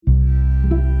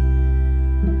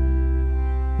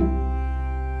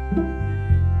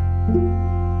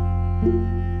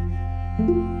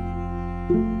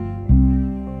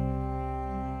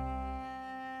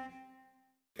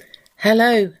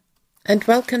Hello, and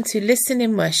welcome to Listen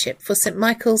in Worship for St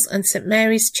Michael's and St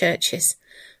Mary's Churches,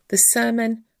 the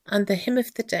sermon and the hymn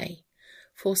of the day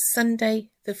for Sunday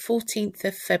the 14th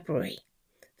of February,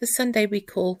 the Sunday we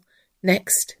call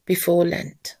Next Before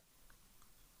Lent.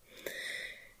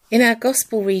 In our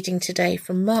Gospel reading today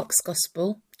from Mark's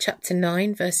Gospel, chapter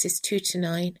 9, verses 2 to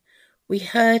 9, we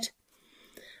heard,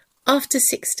 "After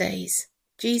 6 days,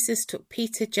 Jesus took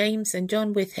Peter, James and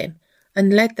John with him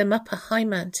and led them up a high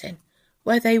mountain,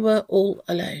 where they were all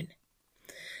alone.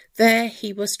 There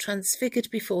he was transfigured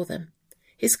before them.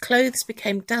 His clothes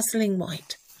became dazzling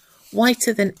white,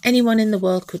 whiter than anyone in the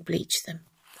world could bleach them.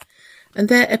 And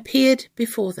there appeared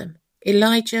before them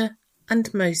Elijah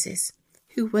and Moses,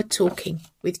 who were talking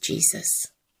with Jesus."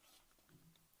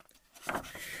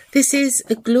 This is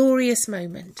a glorious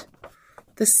moment,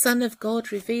 the Son of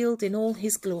God revealed in all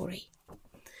his glory.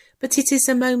 But it is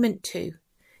a moment too,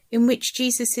 in which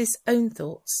Jesus' own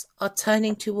thoughts are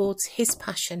turning towards his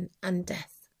passion and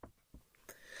death.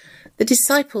 The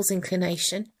disciples'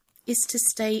 inclination is to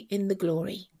stay in the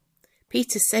glory.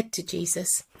 Peter said to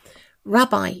Jesus,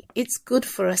 "Rabbi, it's good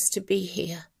for us to be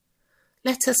here.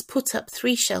 Let us put up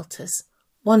 3 shelters,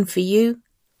 one for you,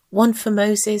 one for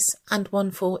Moses, and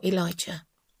one for Elijah."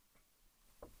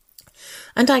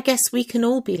 And I guess we can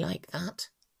all be like that.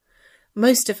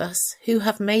 Most of us who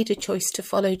have made a choice to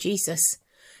follow Jesus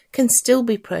can still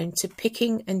be prone to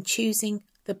picking and choosing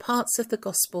the parts of the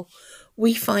gospel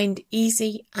we find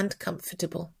easy and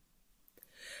comfortable.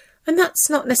 And that's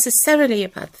not necessarily a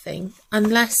bad thing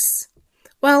unless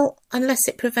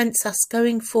it prevents us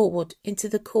going forward into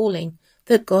the calling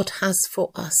that God has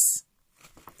for us.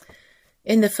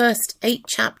 In the first 8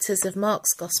 chapters of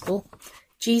Mark's Gospel,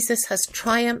 Jesus has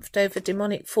triumphed over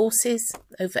demonic forces,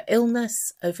 over illness,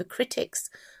 over critics,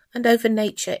 and over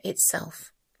nature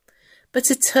itself. But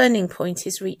a turning point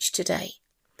is reached today,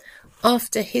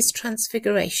 after his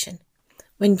transfiguration,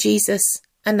 when Jesus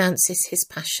announces his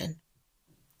passion.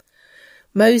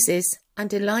 Moses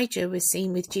and Elijah were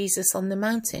seen with Jesus on the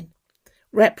mountain,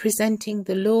 representing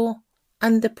the law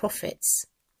and the prophets.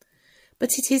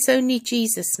 But it is only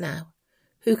Jesus now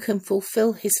who can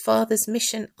fulfill his Father's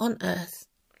mission on earth,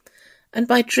 and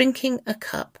by drinking a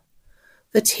cup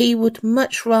that he would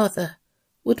much rather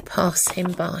would pass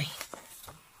him by.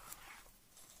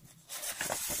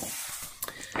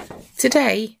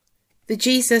 Today, the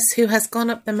Jesus who has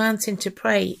gone up the mountain to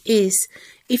pray is,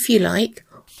 if you like,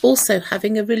 also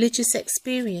having a religious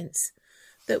experience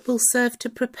that will serve to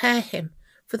prepare him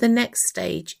for the next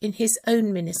stage in his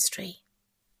own ministry.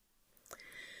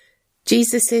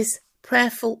 Jesus'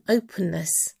 prayerful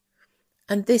openness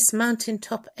and this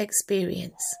mountaintop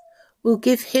experience will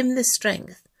give him the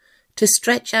strength to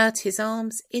stretch out his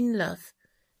arms in love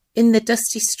in the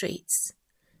dusty streets,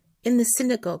 in the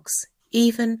synagogues,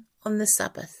 even on the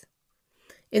Sabbath,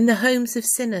 in the homes of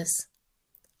sinners,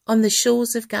 on the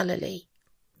shores of Galilee,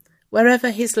 wherever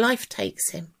his life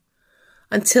takes him,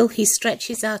 until he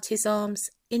stretches out his arms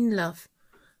in love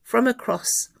from a cross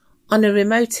on a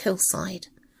remote hillside,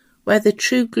 where the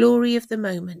true glory of the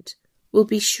moment will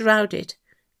be shrouded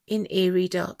in eerie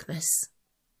darkness.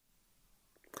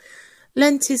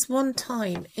 Lent is one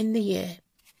time in the year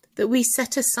that we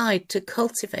set aside to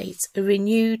cultivate a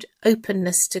renewed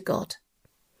openness to God.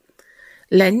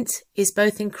 Lent is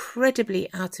both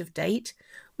incredibly out of date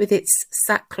with its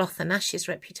sackcloth and ashes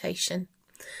reputation,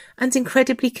 and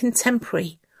incredibly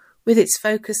contemporary with its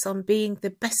focus on being the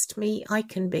best me I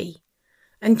can be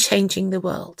and changing the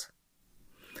world.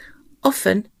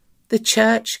 Often, the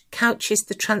Church couches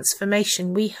the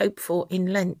transformation we hope for in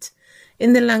Lent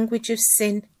in the language of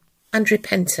sin and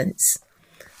repentance,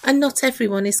 and not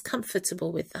everyone is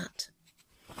comfortable with that.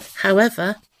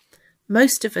 However,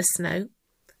 most of us know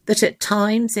that at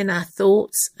times in our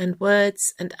thoughts and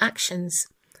words and actions,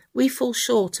 we fall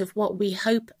short of what we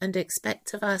hope and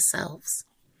expect of ourselves.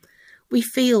 We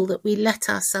feel that we let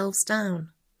ourselves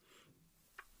down.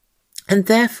 And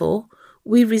therefore,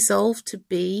 we resolve to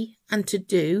be and to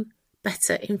do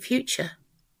better in future.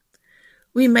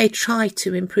 We may try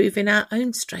to improve in our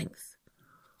own strength,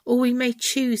 or we may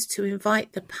choose to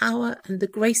invite the power and the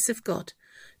grace of God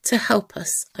to help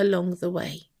us along the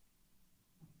way.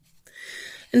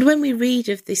 And when we read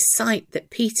of this sight that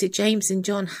Peter, James and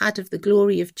John had of the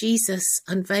glory of Jesus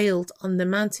unveiled on the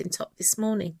mountaintop this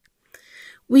morning,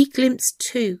 we glimpse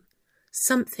too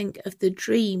something of the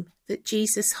dream that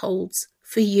Jesus holds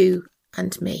for you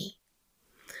and me.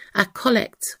 Our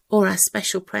collect or our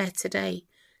special prayer today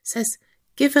says,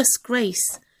 "Give us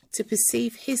grace to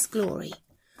perceive his glory,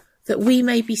 that we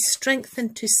may be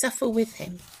strengthened to suffer with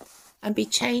him and be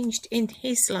changed in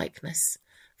his likeness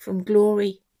from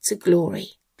glory to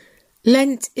glory."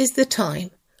 Lent is the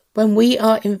time when we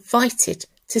are invited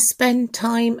to spend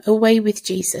time away with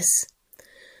Jesus,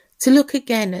 to look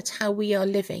again at how we are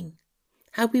living,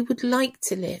 how we would like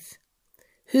to live,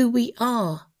 who we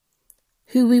are,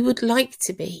 who we would like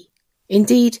to be,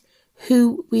 indeed,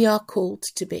 who we are called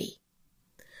to be.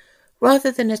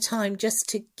 Rather than a time just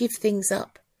to give things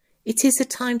up, it is a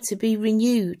time to be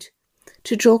renewed,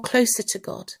 to draw closer to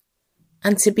God,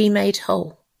 and to be made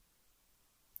whole.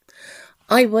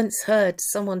 I once heard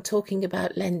someone talking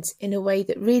about Lent in a way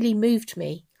that really moved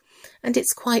me, and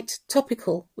it's quite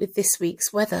topical with this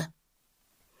week's weather.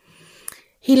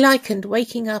 He likened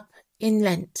waking up in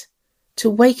Lent to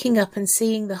waking up and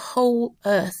seeing the whole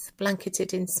earth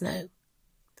blanketed in snow.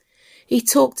 He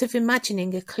talked of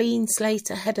imagining a clean slate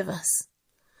ahead of us,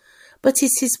 but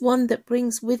it is one that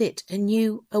brings with it a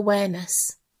new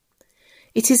awareness.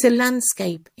 It is a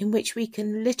landscape in which we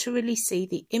can literally see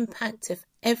the impact of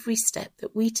every step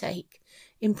that we take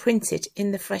imprinted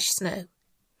in the fresh snow,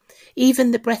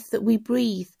 even the breath that we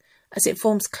breathe as it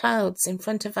forms clouds in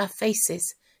front of our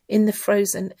faces in the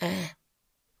frozen air.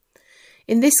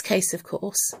 In this case, of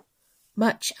course,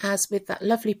 much as with that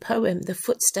lovely poem, The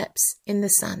Footsteps in the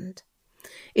Sand,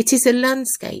 it is a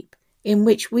landscape in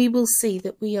which we will see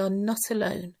that we are not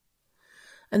alone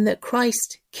and that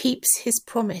Christ keeps his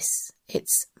promise.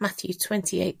 It's Matthew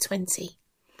 28:20.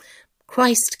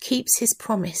 Christ keeps his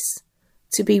promise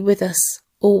to be with us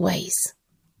always.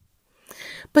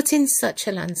 But in such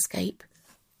a landscape,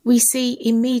 we see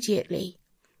immediately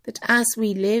that as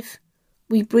we live,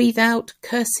 we breathe out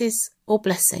curses or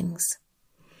blessings.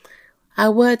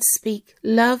 Our words speak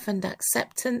love and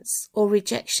acceptance or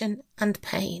rejection and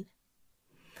pain.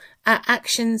 Our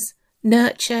actions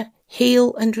nurture,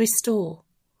 heal and restore,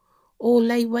 or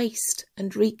lay waste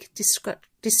and wreak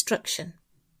destruction.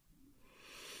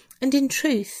 And in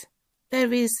truth,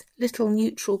 there is little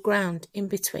neutral ground in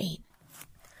between.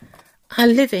 Our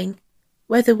living,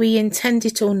 whether we intend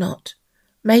it or not,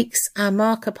 makes our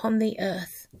mark upon the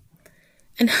earth,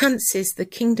 enhances the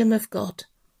kingdom of God,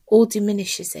 or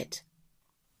diminishes it.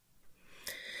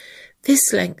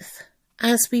 This length,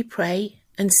 as we pray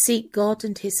and seek God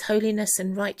and his holiness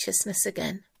and righteousness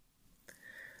again,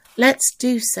 let's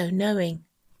do so knowing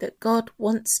that God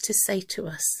wants to say to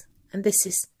us, and this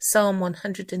is Psalm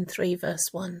 103 verse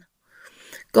 1,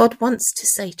 God wants to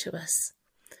say to us,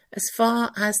 as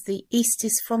far as the east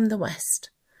is from the west,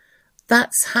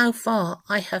 that's how far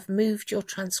I have moved your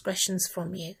transgressions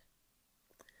from you.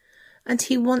 And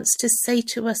he wants to say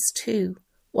to us too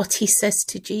what he says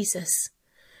to Jesus,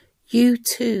 you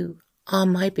too are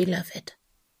my beloved.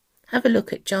 Have a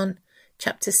look at John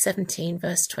chapter 17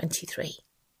 verse 23.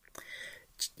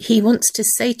 He wants to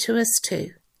say to us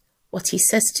too what he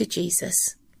says to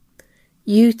Jesus,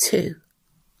 you too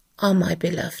are my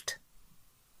beloved.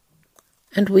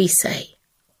 And we say,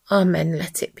 Amen,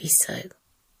 let it be so.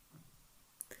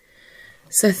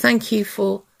 So thank you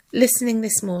for listening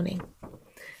this morning.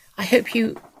 I hope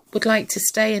you would like to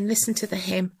stay and listen to the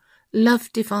hymn,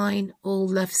 Love Divine, All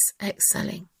Loves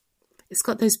Excelling. It's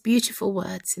got those beautiful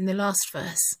words in the last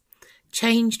verse,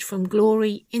 changed from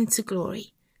glory into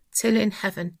glory, till in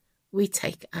heaven we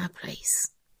take our place.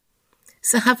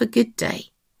 So have a good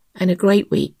day and a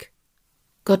great week.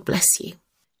 God bless you.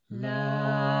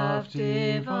 Love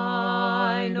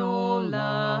divine, all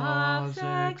loves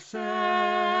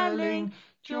excelling,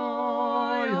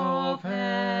 joy of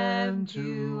heaven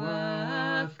to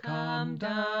earth come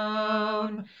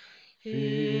down.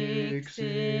 Fix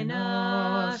in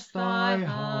us thy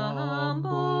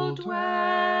humble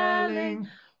dwelling,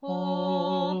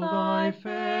 all thy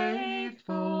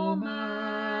faithful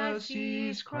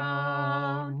mercies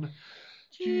crown.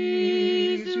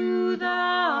 Jesus,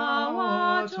 thou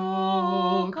art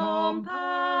all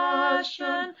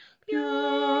compassion,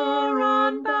 pure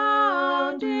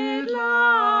unbounded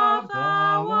love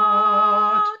thou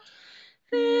art.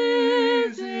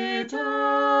 Visit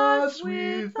us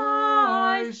with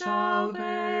thy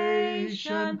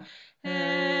salvation,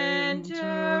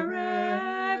 enter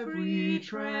every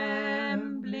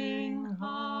trembling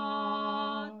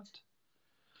heart.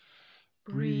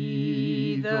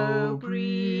 Breathe, oh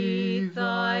breathe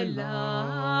thy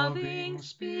loving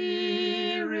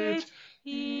Spirit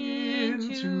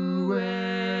into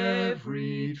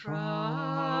every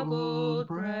troubled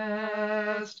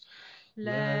breast.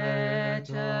 Let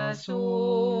us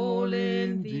all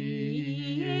in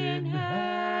thee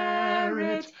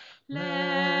inherit,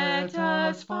 let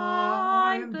us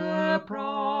find the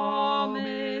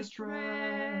promised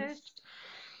rest.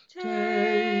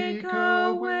 Take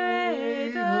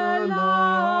away the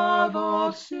love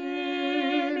of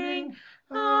sinning,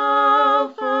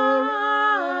 Alpha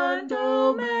and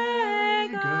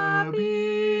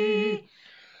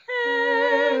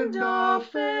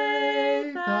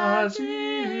as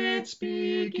its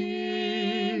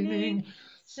beginning,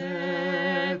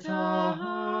 set our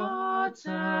hearts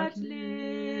at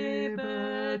liberty.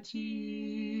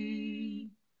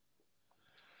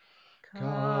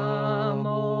 Come,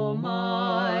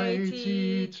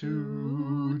 Almighty,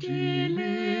 to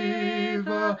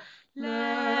deliver,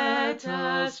 let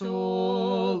us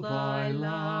all thy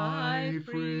life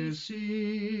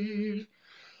receive.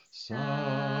 Suddenly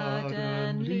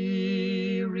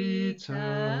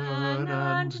return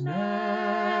and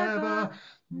never,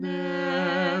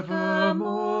 never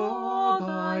more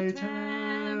thy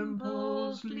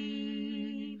temples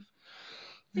leave.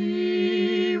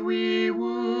 Thee we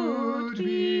would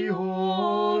be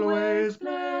always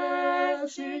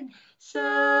blessing,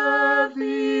 serve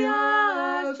thee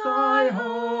as thy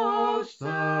host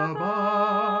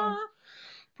above,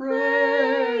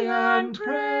 pray and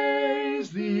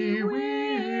praise thee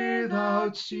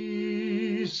without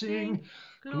ceasing,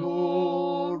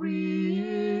 glory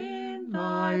in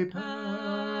thy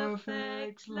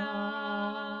perfect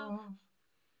love.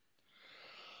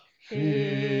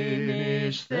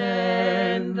 Finish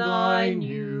then thy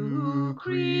new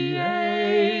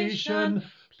creation,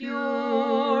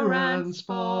 pure and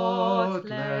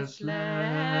spotless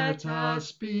let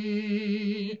us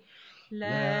be.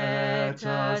 Let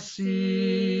us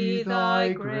see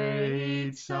thy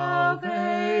great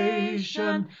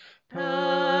salvation,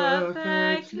 perfectly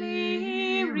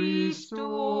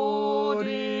restored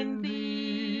in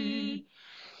thee.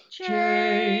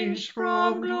 Changed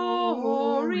from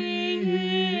glory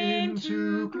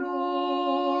into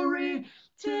glory,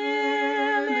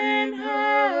 till in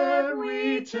heaven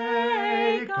we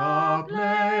take our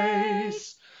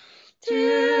place,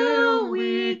 till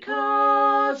we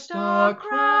cast our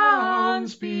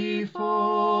crowns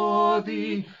before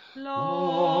thee,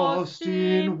 lost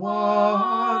in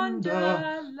wonder